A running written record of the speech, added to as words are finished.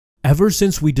Ever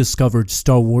since we discovered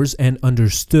Star Wars and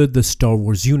understood the Star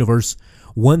Wars universe,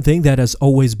 one thing that has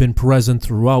always been present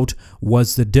throughout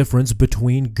was the difference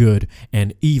between good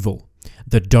and evil,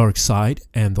 the dark side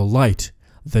and the light,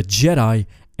 the Jedi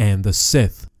and the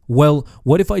Sith. Well,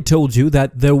 what if I told you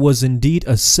that there was indeed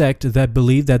a sect that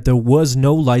believed that there was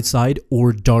no light side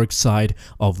or dark side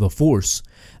of the Force?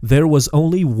 There was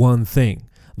only one thing,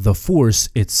 the Force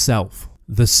itself.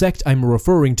 The sect I'm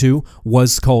referring to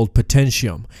was called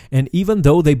Potentium, and even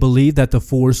though they believed that the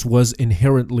Force was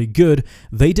inherently good,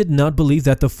 they did not believe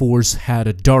that the Force had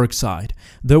a dark side.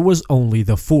 There was only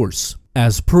the Force.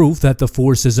 As proof that the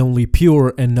Force is only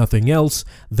pure and nothing else,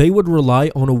 they would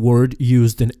rely on a word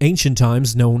used in ancient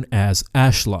times known as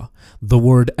Ashla. The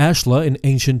word Ashla in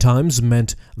ancient times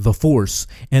meant the Force,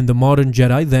 and the modern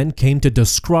Jedi then came to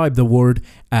describe the word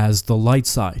as the light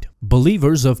side.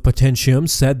 Believers of Potentium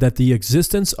said that the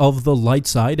existence of the light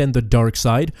side and the dark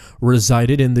side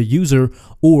resided in the user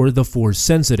or the Force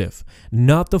sensitive,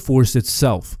 not the Force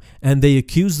itself, and they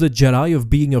accused the Jedi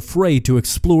of being afraid to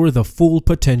explore the full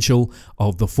potential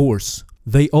of the Force.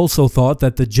 They also thought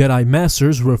that the Jedi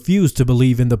Masters refused to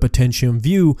believe in the Potentium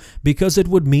view because it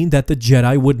would mean that the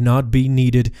Jedi would not be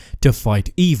needed to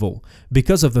fight evil,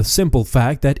 because of the simple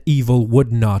fact that evil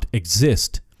would not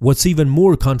exist. What's even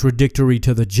more contradictory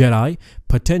to the Jedi,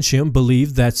 Potentium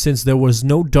believed that since there was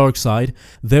no dark side,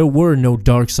 there were no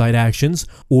dark side actions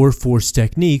or Force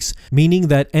techniques, meaning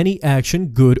that any action,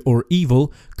 good or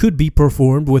evil, could be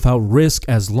performed without risk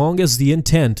as long as the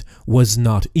intent was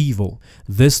not evil.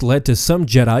 This led to some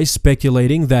Jedi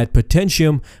speculating that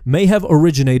Potentium may have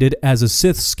originated as a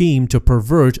Sith scheme to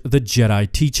pervert the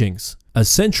Jedi teachings. A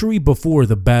century before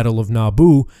the Battle of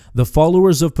Naboo, the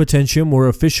followers of Potentium were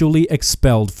officially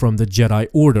expelled from the Jedi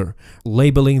Order,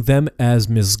 labeling them as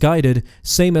misguided,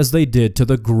 same as they did to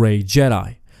the Grey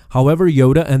Jedi. However,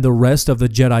 Yoda and the rest of the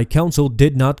Jedi Council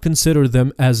did not consider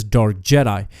them as Dark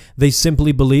Jedi. They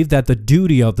simply believed that the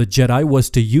duty of the Jedi was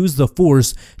to use the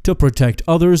Force to protect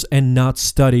others and not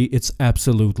study its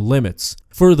absolute limits.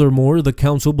 Furthermore, the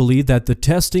Council believed that the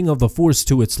testing of the Force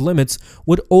to its limits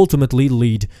would ultimately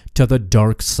lead to the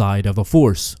dark side of the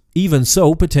Force. Even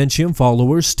so, Potentium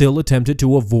followers still attempted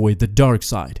to avoid the dark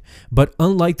side. But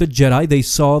unlike the Jedi, they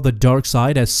saw the dark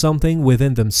side as something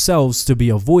within themselves to be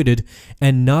avoided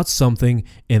and not something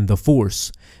in the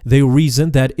Force. They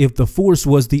reasoned that if the Force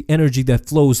was the energy that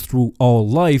flows through all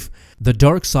life, the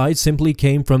dark side simply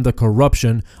came from the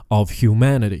corruption of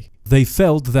humanity. They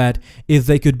felt that if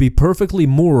they could be perfectly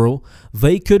moral,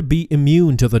 they could be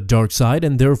immune to the dark side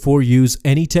and therefore use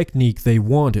any technique they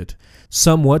wanted,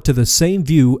 somewhat to the same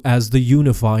view as the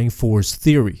unifying Force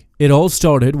theory. It all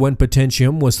started when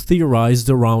Potentium was theorized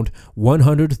around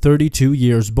 132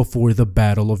 years before the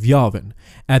Battle of Yavin.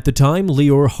 At the time,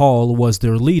 Leor Hall was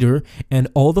their leader, and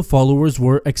all the followers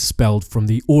were expelled from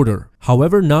the Order.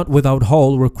 However, not without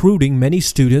Hall recruiting many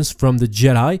students from the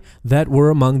Jedi that were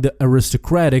among the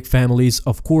aristocratic families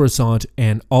of Coruscant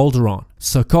and Alderaan.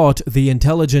 Sakkot, the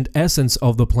intelligent essence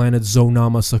of the planet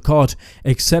Zonama Sakkot,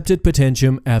 accepted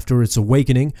Potentium after its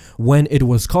awakening when it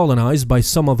was colonized by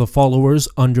some of the followers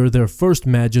under their first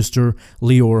Magister,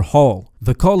 Leor Hall.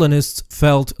 The colonists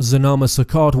felt Zonama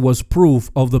Sakkot was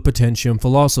proof of the Potentium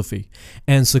philosophy,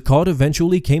 and Sakkot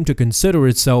eventually came to consider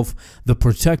itself the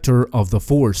protector of the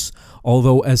Force,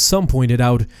 although as some pointed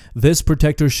out, this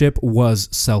protectorship was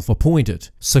self-appointed.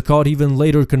 Sakkot even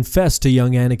later confessed to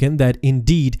young Anakin that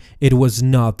indeed it was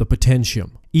not the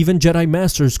Potentium. Even Jedi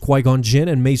Masters Qui-Gon Jinn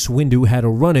and Mace Windu had a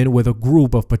run-in with a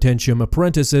group of Potentium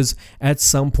apprentices at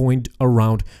some point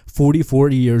around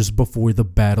 44 years before the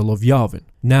Battle of Yavin.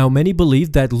 Now, many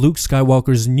believe that Luke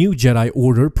Skywalker's new Jedi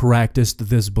Order practiced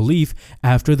this belief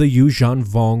after the Yuuzhan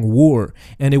Vong War,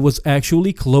 and it was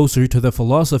actually closer to the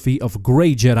philosophy of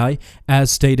Grey Jedi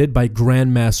as stated by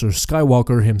Grand Master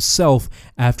Skywalker himself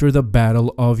after the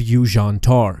Battle of Yuuzhan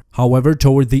Tar. However,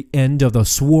 toward the end of the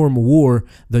Swarm War,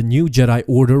 the new Jedi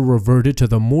Order reverted to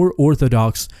the more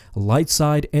orthodox light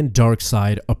side and dark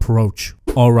side approach.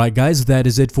 Alright guys, that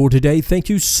is it for today. Thank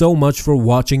you so much for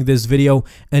watching this video,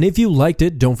 and if you liked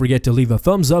it, don't forget to leave a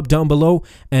thumbs up down below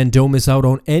and don't miss out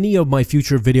on any of my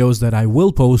future videos that I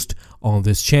will post on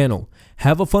this channel.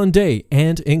 Have a fun day,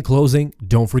 and in closing,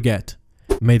 don't forget,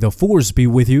 may the Force be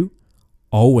with you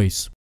always.